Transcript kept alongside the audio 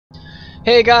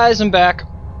Hey guys, I'm back.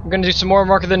 I'm gonna do some more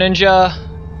Mark of the Ninja.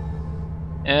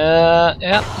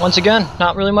 Yeah, once again,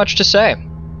 not really much to say.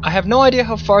 I have no idea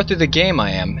how far through the game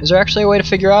I am. Is there actually a way to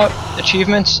figure out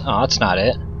achievements? Oh, that's not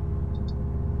it.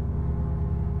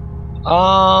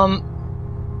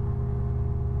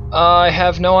 I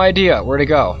have no idea where to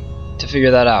go to figure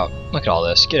that out. Look at all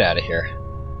this. Get out of here.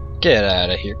 Get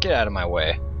out of here. Get out of my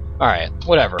way. Alright,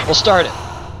 whatever. We'll start it.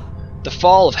 The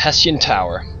Fall of Hessian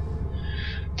Tower.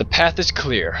 The path is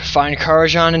clear. Find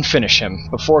Karajan and finish him,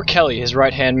 before Kelly, his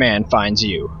right-hand man, finds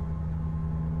you.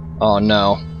 Oh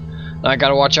no. I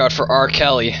gotta watch out for R.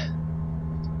 Kelly.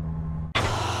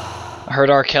 I heard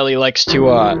R. Kelly likes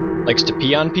to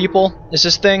pee on people, is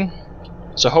his thing.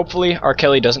 So hopefully R.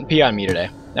 Kelly doesn't pee on me today.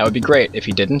 That would be great if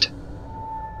he didn't.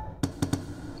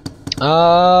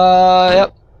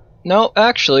 Yep. No,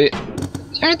 actually,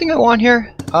 is there anything I want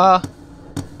here?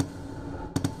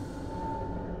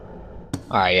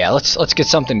 Alright, yeah, let's get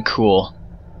something cool.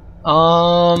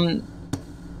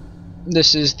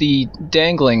 This is the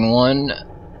dangling one.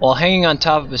 While hanging on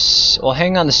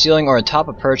the ceiling or atop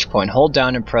a perch point, hold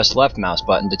down and press left mouse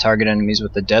button to target enemies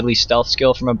with a deadly stealth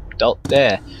skill from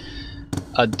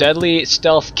a deadly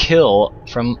stealth kill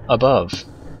from above.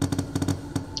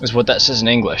 Is what that says in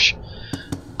English.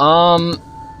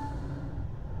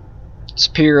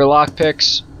 Superior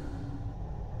lockpicks.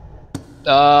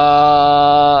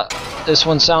 This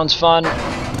one sounds fun.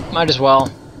 Might as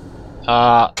well.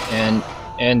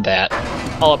 And that.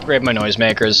 I'll upgrade my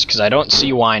noisemakers because I don't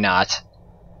see why not.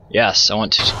 Yes, I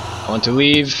want to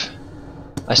leave.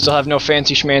 I still have no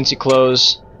fancy schmancy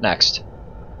clothes. Next.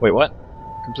 Wait, what?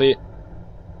 Complete.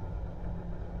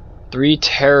 3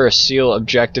 terror seal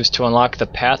objectives to unlock the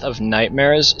Path of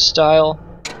Nightmares style.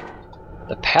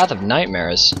 The Path of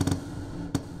Nightmares.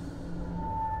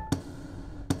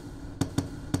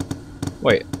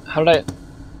 Wait, how did I...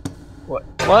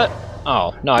 What?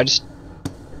 Oh, no,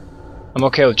 I'm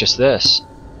okay with just this.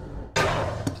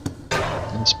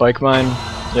 And spike mine?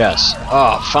 Yes.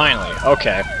 Oh, finally.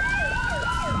 Okay.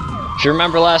 If you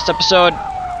remember last episode,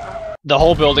 the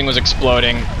whole building was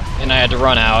exploding, and I had to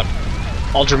run out.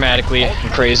 All dramatically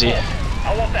and crazy.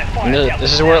 And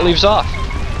this is where it leaves off.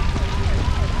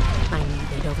 I knew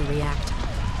they'd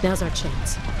overreact. Now's our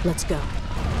chance. Let's go.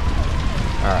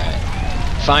 Alright.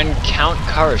 Find Count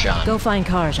Karajan. Go find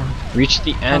Karajan. Reach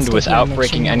the end without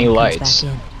breaking any lights.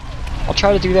 I'll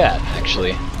try to do that,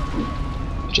 actually.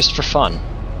 Just for fun.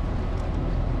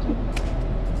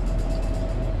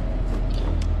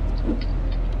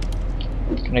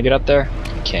 Can I get up there?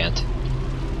 I can't.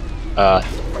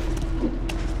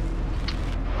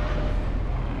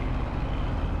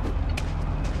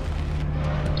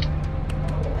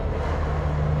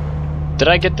 Did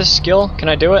I get this skill? Can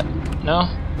I do it? No?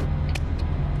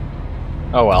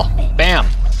 Oh well. Bam!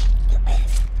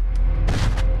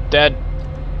 Dead.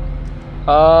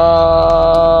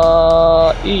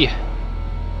 E.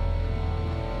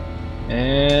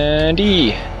 And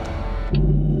E.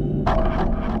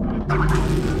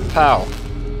 Pow.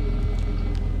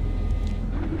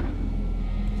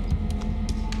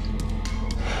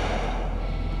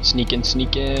 Sneak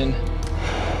in.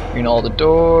 Ring all the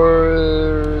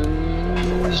doors.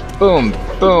 Boom,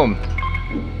 boom.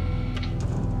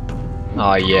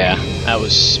 Oh yeah, that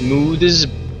was smooth as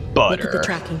butter. Look at the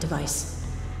tracking device.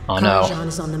 Oh no. Karajan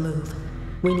is on the move.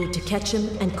 We need to catch him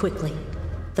and quickly.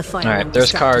 The fight. Alright,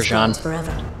 there's Karajan.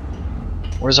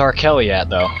 Where's R. Kelly at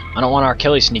though? I don't want R.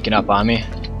 Kelly sneaking up on me.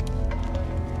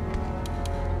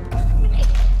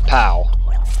 Pow.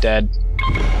 Dead.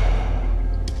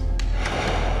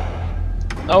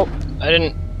 Oh, I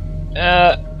didn't.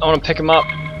 I want to pick him up.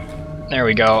 There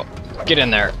we go. Get in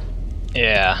there.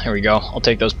 Yeah, here we go. I'll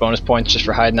take those bonus points just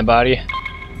for hiding the body.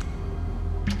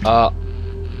 I'll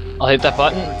hit that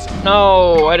button.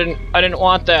 No, I didn't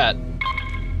want that.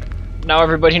 Now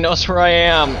everybody knows where I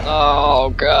am.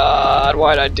 Oh god,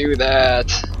 why'd I do that?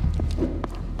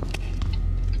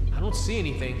 I don't see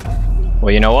anything.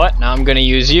 Well, you know what? Now I'm gonna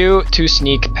use you to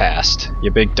sneak past,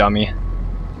 you big dummy.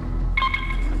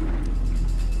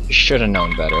 You should have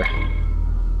known better.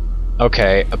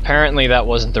 Okay, apparently that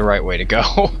wasn't the right way to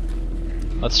go.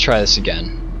 Let's try this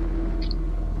again.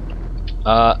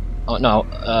 Oh no,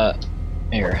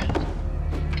 here.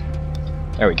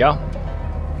 There we go.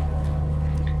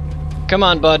 Come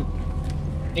on, bud.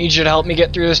 Need you to help me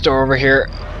get through this door over here.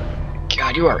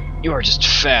 God, you are just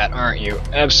fat, aren't you?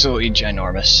 Absolutely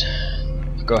ginormous.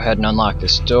 Go ahead and unlock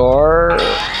this door.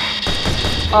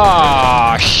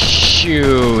 Ah,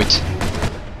 shoot.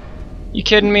 You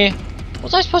kidding me? What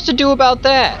was I supposed to do about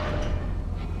that?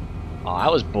 Oh,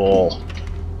 that was bull.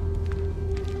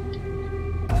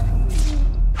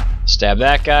 Stab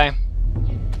that guy.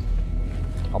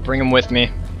 I'll bring him with me.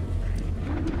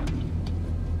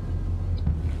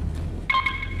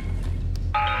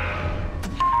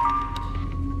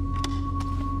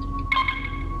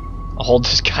 I'll hold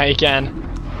this guy again.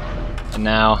 And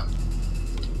now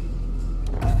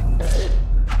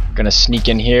gonna sneak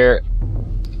in here.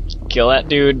 Kill that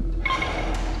dude.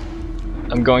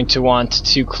 I'm going to want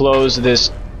to close this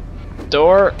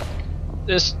door.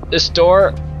 This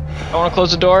door. I want to close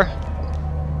the door.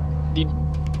 The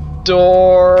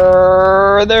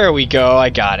door. There we go. I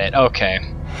got it. Okay.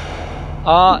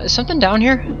 Is something down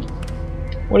here?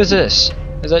 What is this?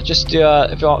 Is that just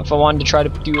if I wanted to try to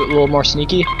do it a little more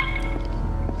sneaky?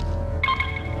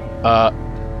 What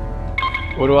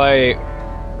do I?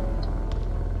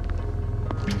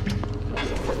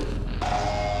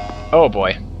 Oh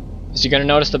boy. Is he gonna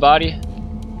notice the body?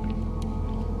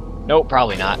 Nope,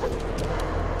 probably not.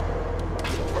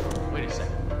 Wait a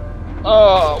second.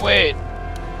 Oh, wait.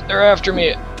 They're after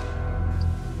me.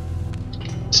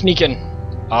 Sneaking.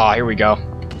 Oh, here we go.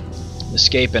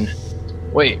 Escaping.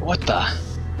 Wait, what the?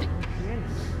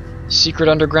 Secret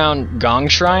underground gong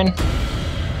shrine?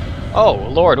 Oh,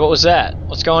 Lord, what was that?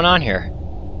 What's going on here?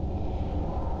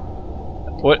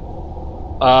 What?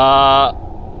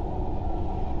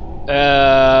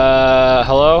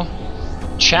 Hello?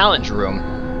 Challenge room.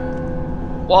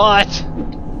 What?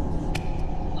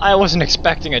 I wasn't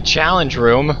expecting a challenge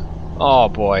room. Oh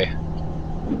boy.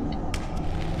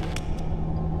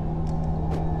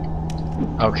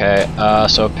 Okay,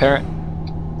 so apparent.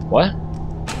 What?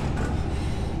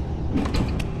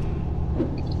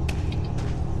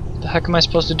 The heck am I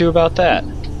supposed to do about that?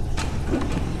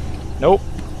 Nope.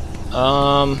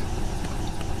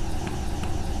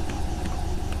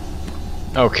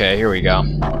 Okay, here we go.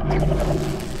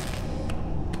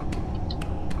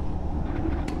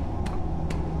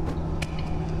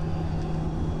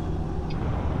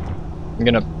 I'm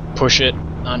gonna push it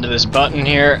onto this button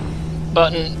here.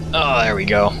 Button. Oh, there we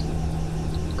go.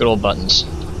 Good old buttons.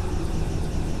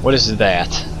 What is that?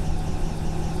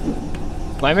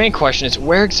 My main question is,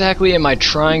 where exactly am I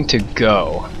trying to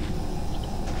go?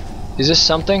 Is this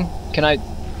something? Can I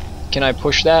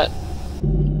push that?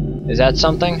 Is that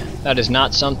something? That is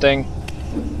not something.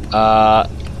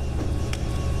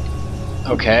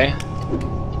 Okay.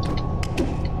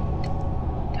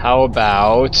 How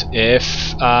about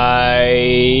if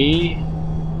I...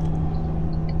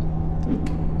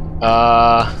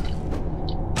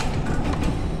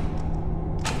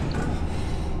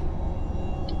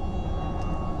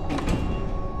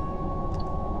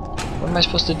 What am I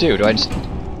supposed to do? Do I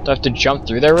have to jump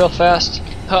through there real fast?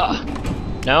 Huh.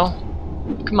 No?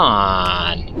 Come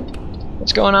on.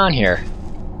 What's going on here?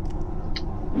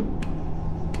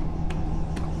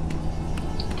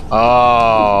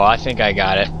 Oh, I think I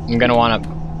got it. I'm gonna want to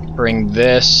bring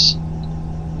this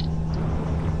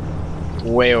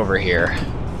way over here.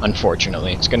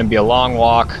 Unfortunately, it's gonna be a long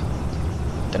walk.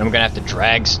 Then I'm gonna have to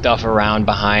drag stuff around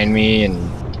behind me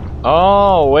and...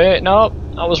 Oh, wait, nope.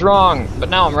 I was wrong, but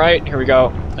now I'm right. Here we go.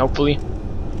 Hopefully.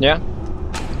 Yeah?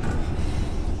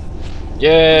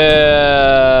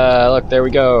 Yeah! Look, there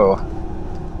we go.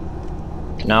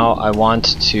 Now I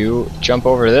want to jump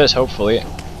over this, hopefully.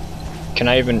 Can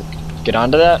I even get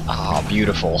onto that? Oh,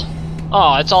 beautiful.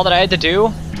 Oh, that's all that I had to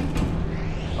do?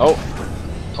 Oh.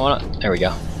 There we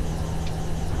go.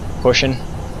 Pushing.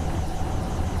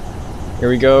 Here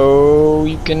we go.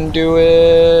 You can do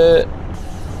it.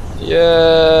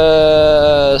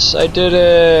 Yes, I did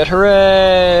it!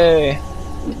 Hooray!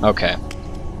 Okay.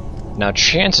 Now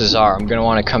chances are I'm gonna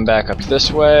want to come back up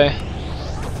this way.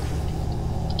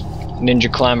 Ninja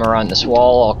climb around this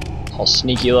wall, all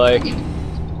sneaky like.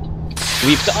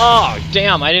 Leap the— oh,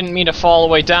 damn, I didn't mean to fall all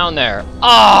the way down there.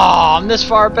 Oh, I'm this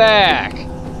far back!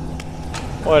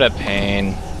 What a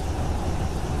pain.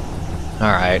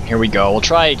 Alright, here we go. We'll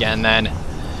try again then.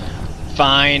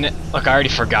 Fine. Look, I already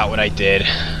forgot what I did.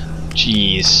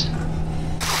 Jeez.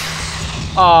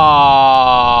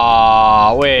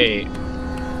 Ah, wait.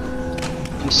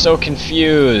 I'm so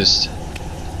confused.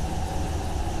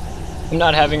 I'm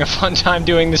not having a fun time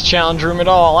doing this challenge room at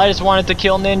all. I just wanted to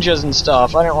kill ninjas and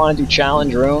stuff. I didn't want to do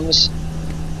challenge rooms.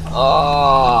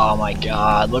 Oh my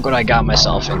god, look what I got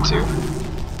myself into.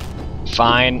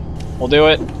 Fine, we'll do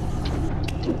it.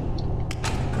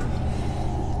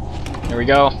 There we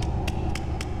go.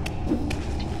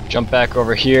 Jump back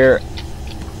over here.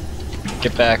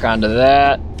 Get back onto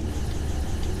that.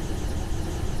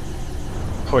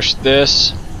 Push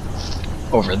this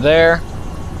over there.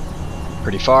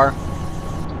 Pretty far.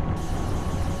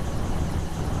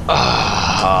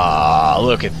 Ah,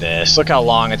 look at this. Look how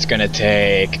long it's gonna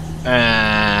take.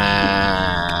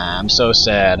 I'm so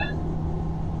sad.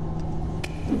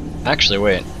 Actually,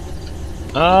 wait.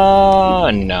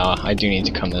 Oh, no. I do need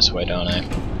to come this way, don't I?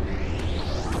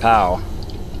 Pow.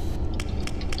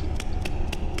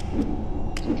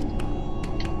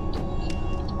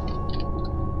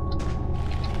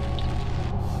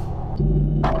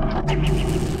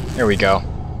 Here we go.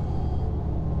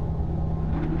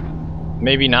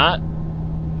 Maybe not?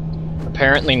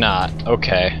 Apparently not.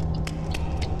 Okay.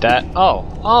 That... Oh!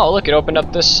 Oh, look, it opened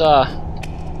up this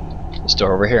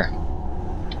door over here.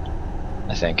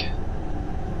 I think.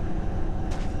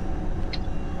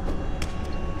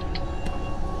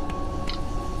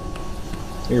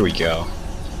 Here we go.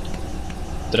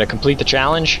 Did I complete the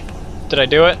challenge? Did I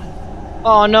do it?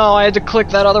 Oh no, I had to click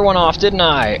that other one off, didn't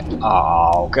I?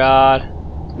 Oh god.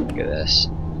 Look at this.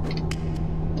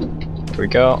 Here we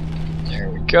go. There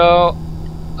we go.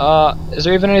 Is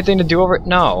there even anything to do over it?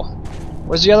 No.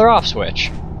 Where's the other off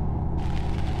switch?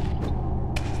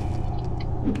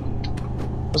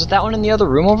 Was it that one in the other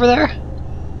room over there?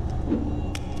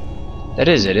 That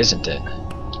is it, isn't it?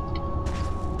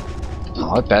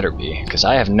 Oh, it better be, because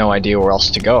I have no idea where else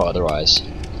to go otherwise.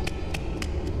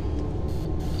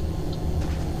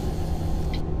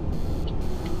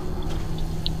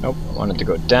 Nope, I wanted to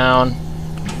go down.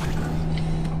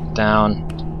 Down.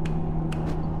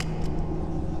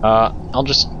 I'll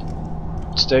just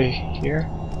stay here.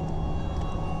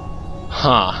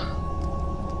 Huh.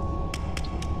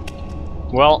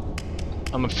 Well,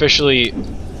 I'm officially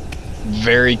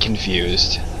very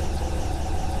confused.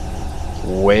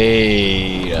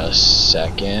 Wait a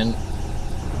second.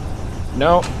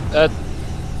 No, that...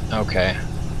 Okay.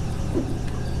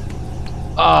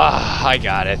 Ah, I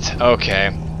got it.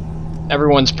 Okay.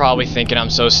 Everyone's probably thinking I'm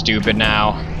so stupid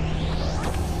now.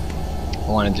 I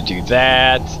wanted to do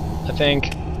that, I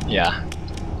think. Yeah.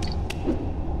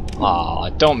 Aw,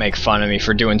 don't make fun of me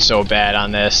for doing so bad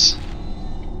on this.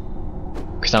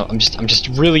 Because I'm just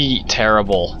really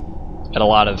terrible at a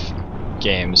lot of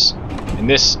games. And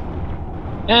this...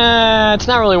 it's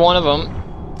not really one of them.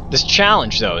 This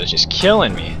challenge, though, is just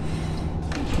killing me.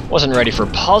 Wasn't ready for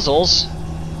puzzles.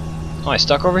 Oh, I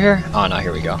stuck over here? Oh, no,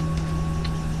 here we go.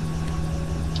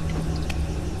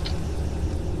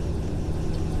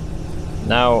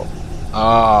 Now...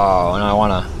 Oh, now I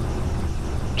want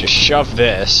to just shove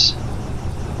this.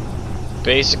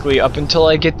 Basically, up until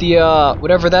I get the,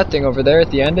 whatever that thing over there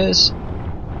at the end is.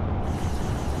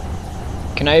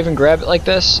 Can I even grab it like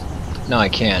this? No, I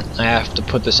can't. I have to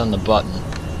put this on the button.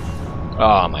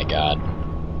 Oh my god.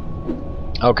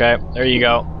 Okay, there you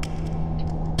go.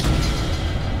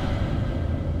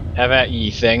 Have at ye,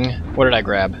 thing. What did I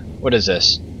grab? What is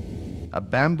this? A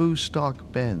bamboo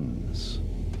stalk bends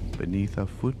beneath a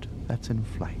foot that's in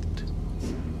flight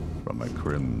from a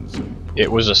crimson pool.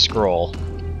 It was a scroll.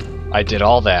 I did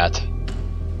all that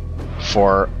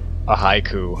for a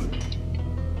haiku.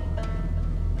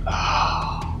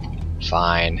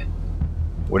 Fine.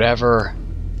 Whatever.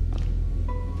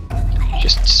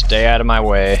 Just stay out of my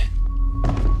way.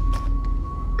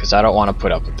 Because I don't want to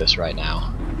put up with this right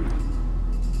now.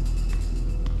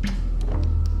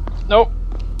 Nope.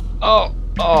 Oh,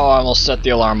 I almost set the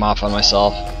alarm off on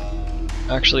myself.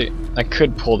 Actually, I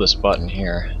could pull this button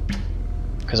here.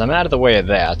 Because I'm out of the way of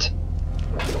that.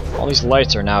 All these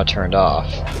lights are now turned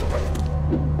off.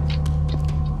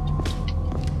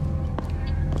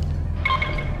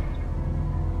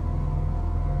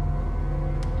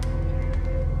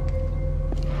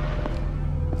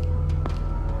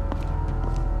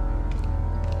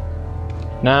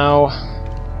 Now,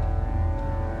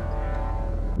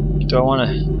 do I want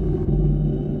to...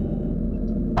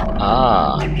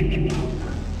 Ah.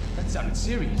 That sounded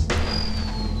serious.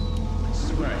 This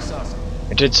is where I saw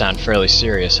something. It did sound fairly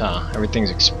serious, huh?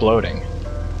 Everything's exploding.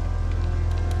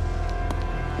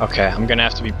 Okay, I'm gonna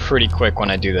have to be pretty quick when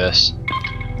I do this.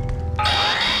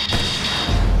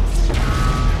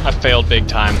 I failed big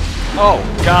time. Oh,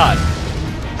 God.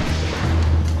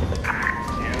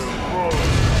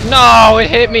 No, it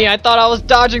hit me. I thought I was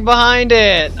dodging behind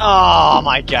it. Oh,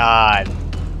 my God.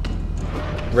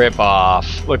 Rip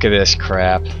off. Look at this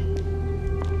crap.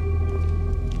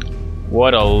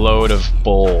 What a load of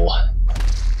bull.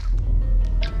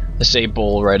 I say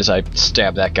bull right as I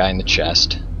stab that guy in the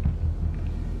chest.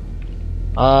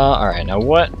 Alright, now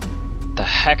what the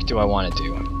heck do I want to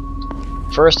do?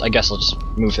 First, I guess I'll just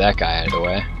move that guy out of the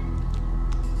way.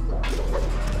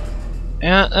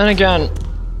 And again,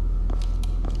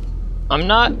 I'm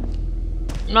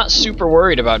not super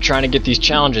worried about trying to get these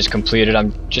challenges completed.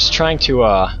 I'm just trying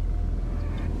to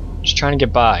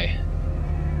get by.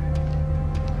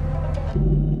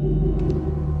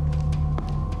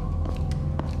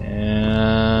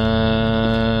 And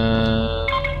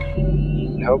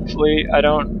Hopefully I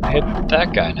don't hit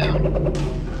that guy now.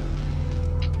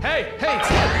 Hey, hey!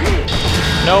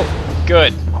 Nope.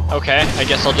 Good. Okay, I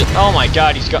guess I'll just... Oh my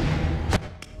god, he's got...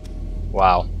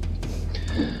 Wow.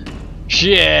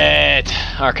 Shit!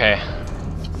 Okay.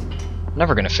 I'm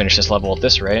never gonna finish this level at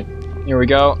this rate. Here we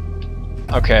go.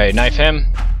 Okay, knife him.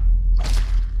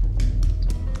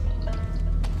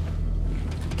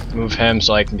 Move him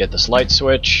so I can get this light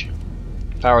switch.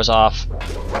 Power's off.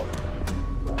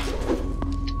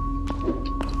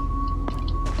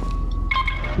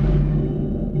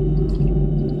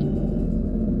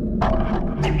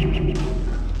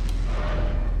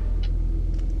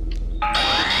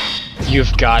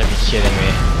 You've got to be kidding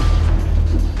me.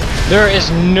 There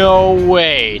is no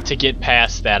way to get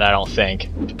past that, I don't think.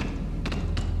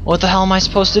 What the hell am I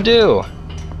supposed to do?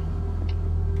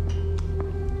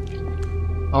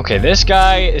 Okay, this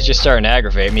guy is just starting to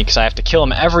aggravate me because I have to kill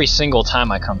him every single time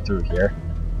I come through here.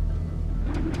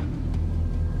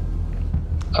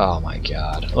 Oh my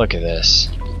god, look at this.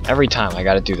 Every time I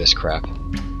gotta do this crap.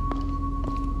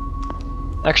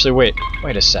 Actually, wait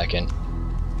a second.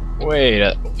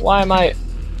 Why am I...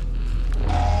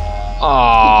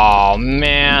 Oh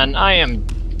man, I am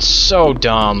so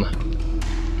dumb.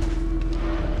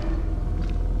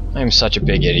 I am such a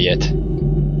big idiot.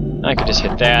 I could just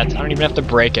hit that. I don't even have to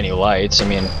break any lights. I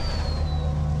mean...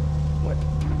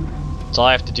 That's all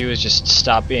I have to do is just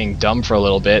stop being dumb for a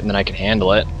little bit and then I can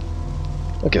handle it.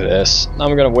 Look at this.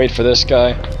 I'm gonna wait for this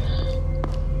guy.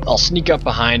 I'll sneak up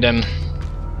behind him.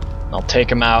 I'll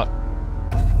take him out.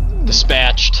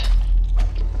 Dispatched.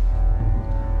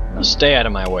 Now stay out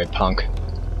of my way, punk.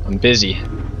 I'm busy.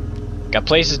 Got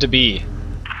places to be.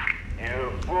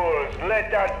 You fools, let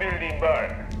that building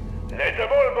burn. Let them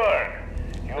all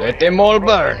burn. Let them all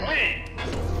burn.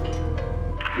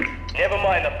 Never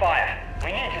mind the fire.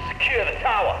 We need to secure the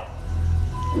tower.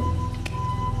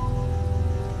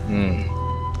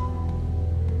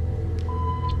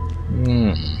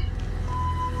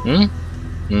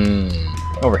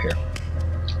 Over here.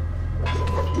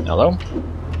 Hello?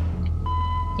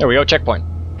 There we go, checkpoint.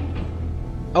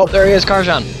 Oh, there he is,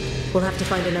 Karajan. We'll have to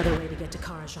find another way to get to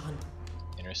Karajan.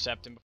 Intercept him.